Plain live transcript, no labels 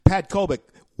Pat Colbeck,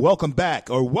 welcome back,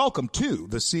 or welcome to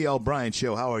the C.L. Bryant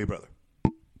Show. How are you, brother?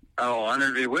 Oh,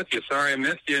 honored to be with you. Sorry I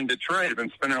missed you in Detroit. I've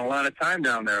been spending a lot of time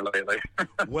down there lately.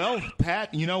 Well,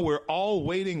 Pat, we're all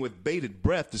waiting with bated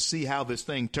breath to see how this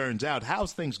thing turns out.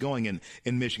 How's things going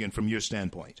in Michigan from your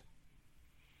standpoint?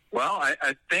 Well,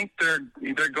 I think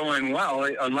they're going well,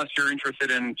 unless you're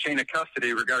interested in chain of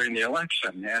custody regarding the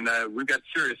election. And we've got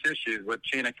serious issues with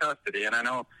chain of custody. And I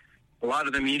know a lot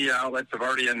of the media outlets have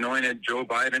already anointed Joe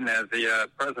Biden as the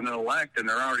president-elect, and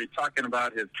they're already talking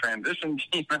about his transition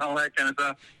team and all that kind of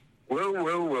stuff.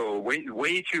 Whoa.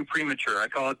 Way too premature. I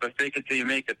call it the fake it till you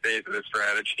make it phase of the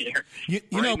strategy here.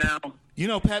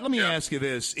 Pat, let me ask you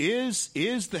this.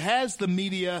 Has the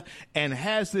media, and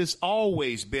has this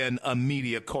always been a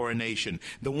media coronation,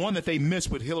 the one that they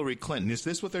missed with Hillary Clinton? Is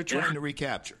this what they're trying to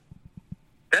recapture?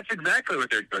 That's exactly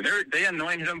what they're doing. They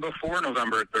anointed him before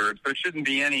November 3rd, so it shouldn't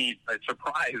be any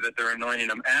surprise that they're anointing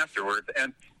him afterwards.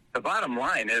 And the bottom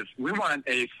line is we want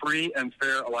a free and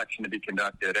fair election to be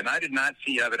conducted, and I did not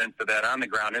see evidence of that on the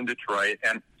ground in Detroit.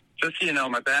 And just so you know,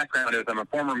 my background is I'm a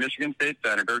former Michigan State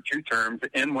Senator, 2 terms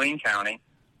in Wayne County.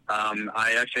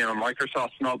 I actually am a Microsoft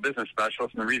Small Business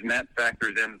Specialist, and the reason that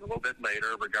factors in is a little bit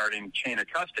later regarding chain of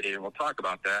custody, and we'll talk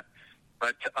about that.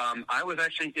 But I was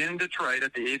actually in Detroit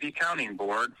at the AV Counting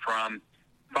Board from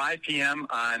 5 p.m.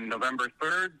 on November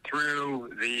 3rd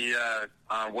through the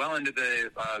well into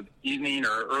the evening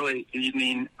or early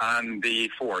evening on the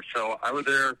 4th. So I was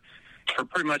there for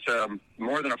pretty much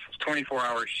more than a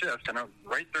 24-hour shift, and I was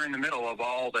right there in the middle of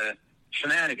all the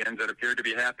shenanigans that appeared to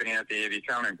be happening at the AV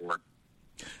Counting Board.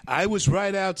 I was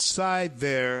right outside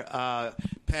there,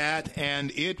 Pat,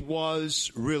 and it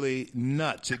was really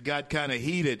nuts. It got kind of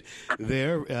heated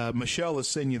there. Michelle will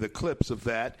send you the clips of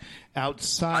that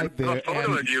outside there. A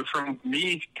photo of you from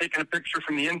me taking a picture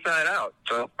from the inside out.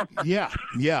 So yeah.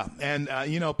 And,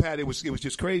 Pat, it was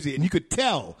just crazy. And you could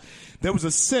tell there was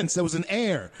a sense, there was an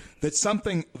air that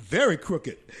something very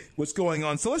crooked was going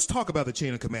on. So let's talk about the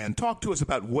chain of command. Talk to us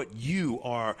about what you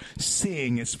are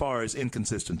seeing as far as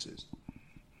inconsistencies.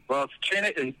 Well,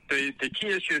 the key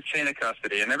issue is chain of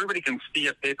custody, and everybody can see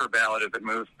a paper ballot as it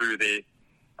moves through the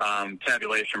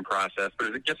tabulation process,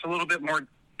 but it gets a little bit more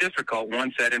difficult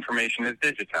once that information is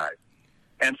digitized.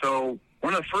 And so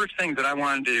one of the first things that I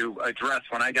wanted to address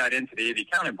when I got into the AV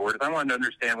Counting Board is I wanted to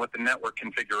understand what the network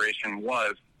configuration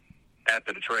was at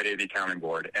the Detroit AV Counting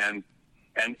Board. And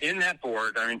in that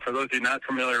board, I mean, for those of you not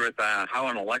familiar with how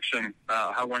an election,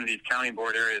 how one of these counting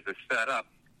board areas is set up,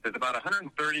 there's about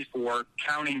 134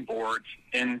 counting boards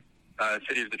in the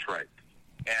city of Detroit.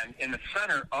 And in the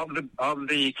center of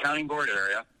the counting board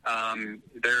area,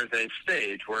 there's a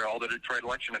stage where all the Detroit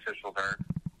election officials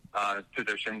are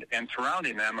positioned, and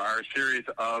surrounding them are a series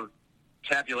of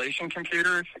tabulation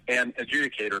computers and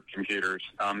adjudicator computers.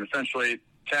 Essentially,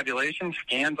 tabulation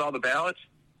scans all the ballots,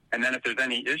 and then if there's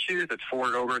any issues, it's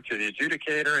forwarded over to the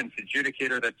adjudicator, and it's the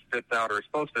adjudicator that spits out or is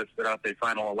supposed to spit out the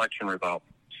final election result.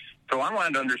 So I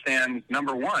wanted to understand,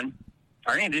 number one,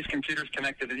 are any of these computers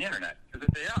connected to the Internet? Because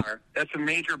if they are, that's a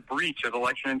major breach of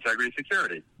election integrity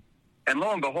security. And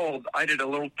lo and behold, I did a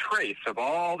little trace of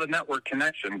all the network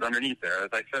connections underneath there. As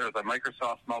I said, I was a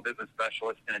Microsoft Small Business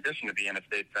Specialist in addition to being a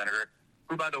state senator,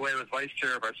 who, by the way, was vice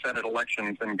chair of our Senate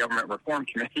Elections and Government Reform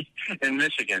Committee in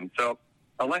Michigan. So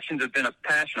elections have been a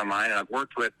passion of mine, and I've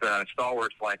worked with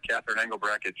stalwarts like Catherine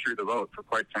Engelbrecht at True the Vote for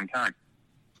quite some time.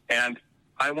 And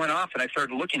I went off and I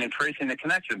started looking and tracing the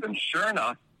connections, and sure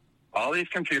enough, all these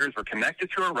computers were connected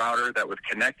to a router that was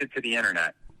connected to the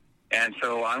Internet. And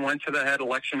so I went to the head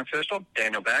election official,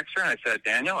 Daniel Baxter, and I said,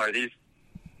 Daniel, actually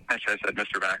I said,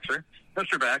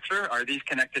 Mr. Baxter, are these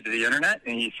connected to the Internet?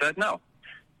 And he said no.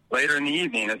 Later in the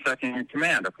evening, a second in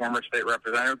command, a former state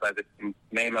representative by the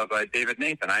name of David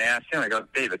Nathan, I asked him, I go,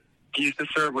 David, he used to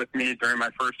serve with me during my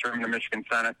first term in the Michigan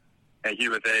Senate, and he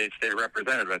was a state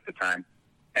representative at the time.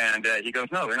 And he goes,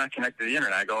 no, they're not connected to the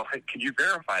Internet. I go, hey, could you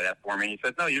verify that for me? He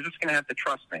said, no, you're just going to have to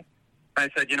trust me. I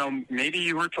said, maybe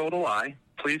you were told a lie.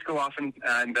 Please go off and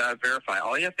verify.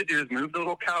 All you have to do is move the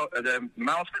little the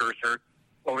mouse cursor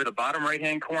over the bottom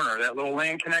right-hand corner, that little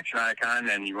LAN connection icon,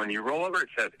 and when you roll over, it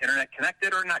says Internet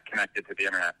connected or not connected to the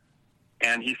Internet.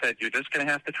 And he said, you're just going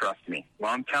to have to trust me.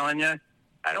 Well, I'm telling you,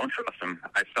 I don't trust him.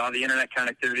 I saw the Internet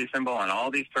connectivity symbol on all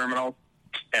these terminals,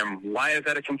 and why is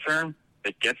that a concern?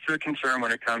 It gets to a concern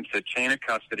when it comes to chain of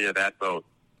custody of that vote.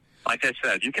 Like I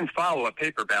said, you can follow a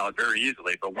paper ballot very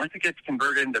easily, but once it gets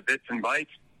converted into bits and bytes,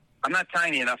 I'm not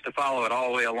tiny enough to follow it all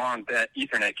the way along that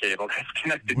Ethernet cable that's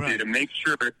connected to make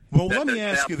sure that let me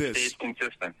ask you this. Stays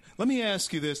consistent. Let me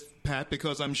ask you this, Pat,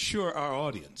 because I'm sure our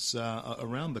audience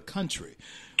around the country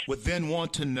would then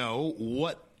want to know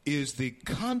what is the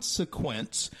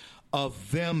consequence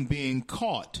of them being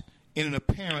caught in an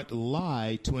apparent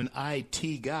lie to an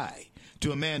IT guy,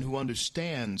 to a man who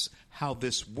understands how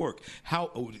this works.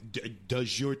 How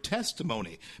does your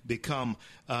testimony become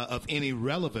of any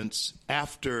relevance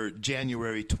after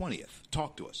January 20th?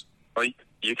 Talk to us. Well,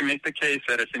 you can make the case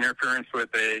that it's interference with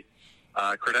a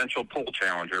credential poll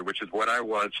challenger, which is what I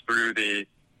was through the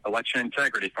Election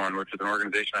Integrity Fund, which is an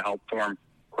organization I helped form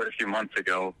quite a few months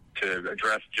ago to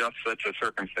address just such a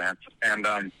circumstance.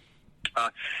 And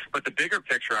but the bigger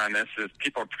picture on this is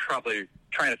people are probably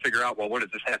trying to figure out, well, what does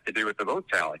this have to do with the vote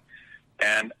tally?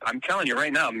 And I'm telling you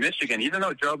right now, Michigan, even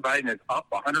though Joe Biden is up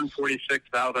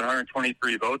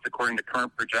 146,123 votes according to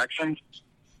current projections,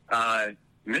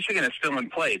 Michigan is still in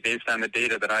play based on the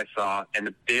data that I saw and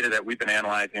the data that we've been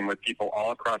analyzing with people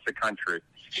all across the country.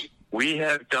 We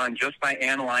have done, just by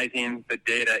analyzing the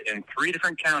data in 3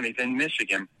 different counties in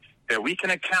Michigan, that we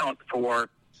can account for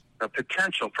the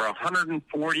potential for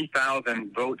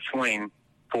 140,000 vote swing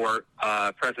for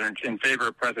president in favor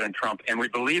of President Trump, and we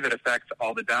believe it affects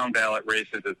all the down ballot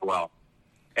races as well.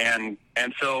 And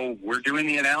so we're doing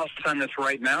the analysis on this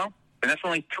right now, and that's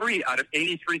only 3 out of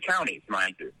 83 counties,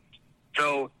 mind you.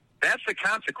 So that's the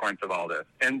consequence of all this,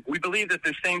 and we believe that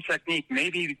the same technique may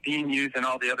be being used in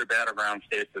all the other battleground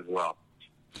states as well.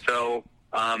 So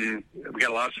we got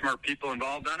a lot of smart people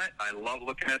involved on it. I love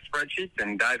looking at spreadsheets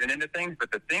and diving into things, but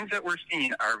the things that we're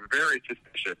seeing are very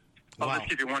suspicious. I'll just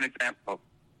give you one example.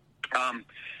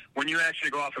 When you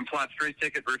actually go off and plot straight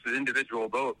ticket versus individual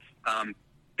votes,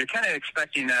 you're kind of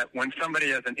expecting that when somebody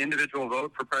has an individual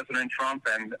vote for President Trump,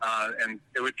 and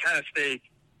it would kind of stay,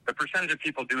 the percentage of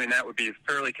people doing that would be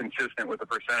fairly consistent with the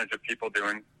percentage of people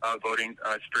doing voting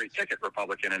straight ticket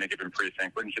Republican in a given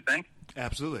precinct, wouldn't you think?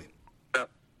 Absolutely. But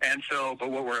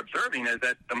what we're observing is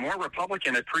that the more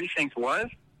Republican a precinct was,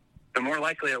 the more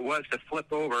likely it was to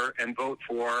flip over and vote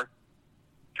for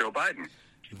Joe Biden.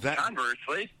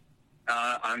 Conversely,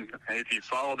 if you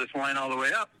follow this line all the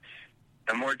way up,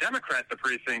 the more Democrat the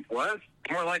precinct was,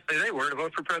 the more likely they were to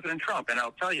vote for President Trump. And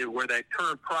I'll tell you, where that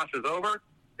curve crosses over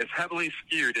is heavily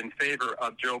skewed in favor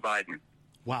of Joe Biden.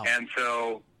 Wow. And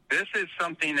so this is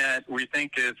something that we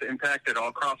think is impacted all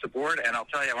across the board. And I'll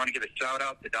tell you, I want to give a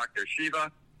shout-out to Dr.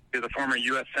 Shiva. He's a former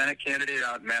U.S. Senate candidate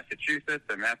out in Massachusetts,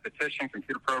 a mathematician,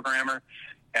 computer programmer.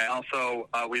 And also,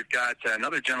 we've got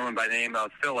another gentleman by the name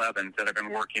of Phil Evans that I've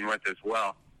been working with as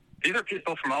well. These are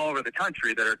people from all over the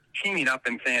country that are teaming up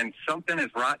and saying something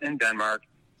is rotten in Denmark.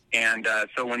 And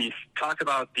so when you talk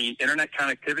about the internet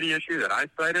connectivity issue that I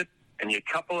cited, and you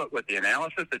couple it with the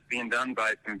analysis that's being done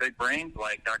by some big brains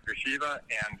like Dr. Shiva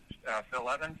and Phil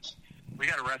Evans, we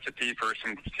got a recipe for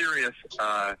some serious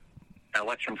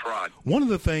election fraud. One of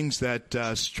the things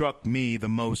that struck me the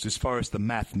most, as far as the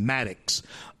mathematics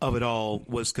of it all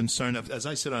was concerned, as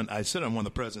I sit on one of the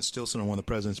president's, still sit on one of the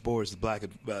president's boards, the Black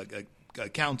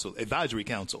Advisory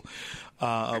Council,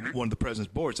 one of the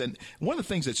president's boards. And one of the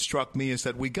things that struck me is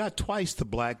that we got twice the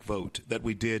black vote that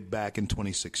we did back in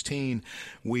 2016.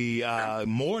 We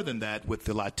more than that with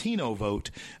the Latino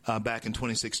vote back in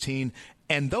 2016.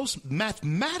 And those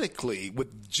mathematically,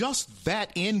 with just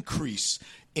that increase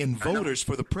in voters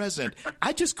for the president,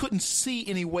 I just couldn't see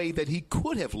any way that he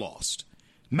could have lost.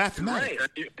 Mathematically.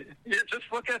 Right. You just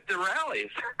look at the rallies,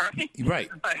 right? Right.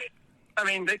 I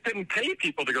mean, they couldn't pay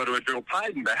people to go to a Joe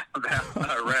Biden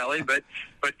rally, but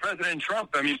President Trump,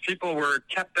 I mean, people were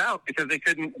kept out because they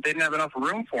didn't have enough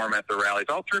room for him at the rallies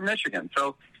all through Michigan.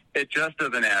 So it just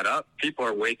doesn't add up. People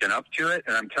are waking up to it.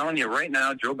 And I'm telling you right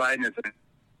now, Joe Biden is in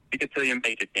 "make it till you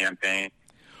make it" campaign.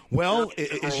 Well,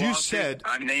 as you said,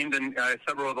 I'm named in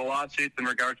several of the lawsuits in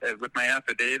regards to, with my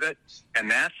affidavit,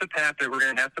 and that's the path that we're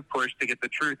going to have to push to get the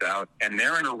truth out. And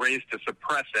they're in a race to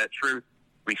suppress that truth.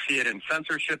 We see it in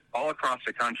censorship all across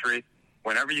the country.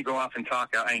 Whenever you go off and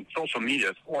talk, I mean, social media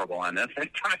is horrible on this. They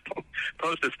try to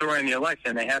post a story in the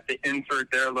election, they have to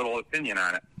insert their little opinion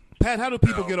on it. Pat, how do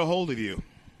people get a hold of you?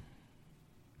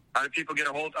 How do people get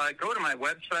a hold? Go to my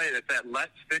website. It's at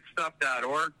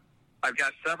letsfixstuff.org. I've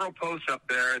got several posts up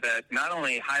there that not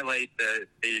only highlight the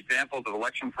examples of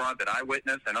election fraud that I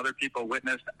witnessed and other people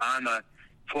witnessed on the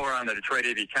floor on the Detroit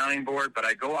AV Counting Board, but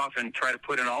I go off and try to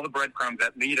put in all the breadcrumbs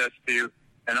that lead us to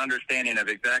an understanding of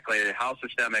exactly how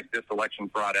systemic this election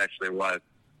fraud actually was.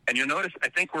 And you'll notice, I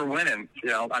think we're winning.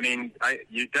 You know, I mean, I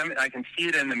can see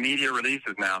it in the media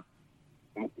releases now.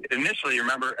 Initially,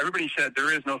 remember, everybody said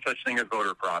there is no such thing as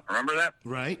voter fraud. Remember that?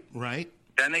 Right.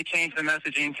 Then they changed the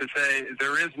messaging to say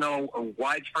there is no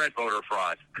widespread voter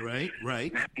fraud. Right.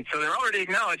 So they're already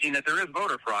acknowledging that there is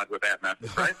voter fraud with that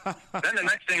message, right? Then the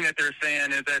next thing that they're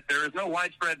saying is that there is no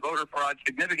widespread voter fraud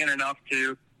significant enough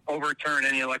to overturn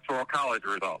any electoral college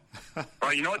result.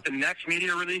 Well, you know what the next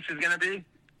media release is going to be?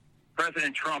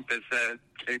 President Trump is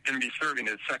going to be serving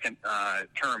his second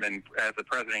term as the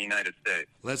president of the United States.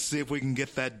 Let's see if we can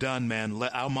get that done, man.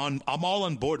 I'm all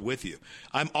on board with you.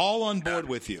 I'm all on board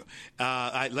with you.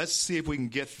 Let's see if we can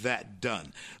get that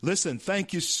done. Listen,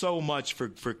 thank you so much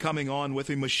for coming on with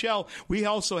me. Michelle, we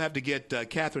also have to get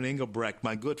Catherine Engelbrecht,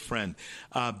 my good friend,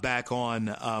 back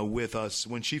on with us.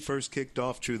 When she first kicked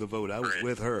off True the Vote, I was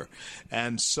with her.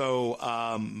 And so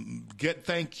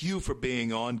thank you for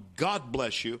being on. God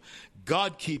bless you.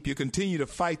 God keep you. Continue to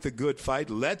fight the good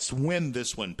fight. Let's win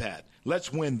this one, Pat.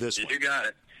 Let's win this one. You got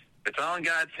it. It's all in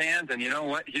God's hands, and you know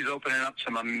what? He's opening up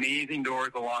some amazing doors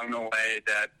along the way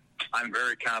that I'm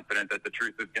very confident that the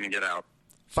truth is going to get out.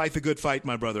 Fight the good fight,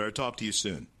 my brother. I'll talk to you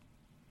soon.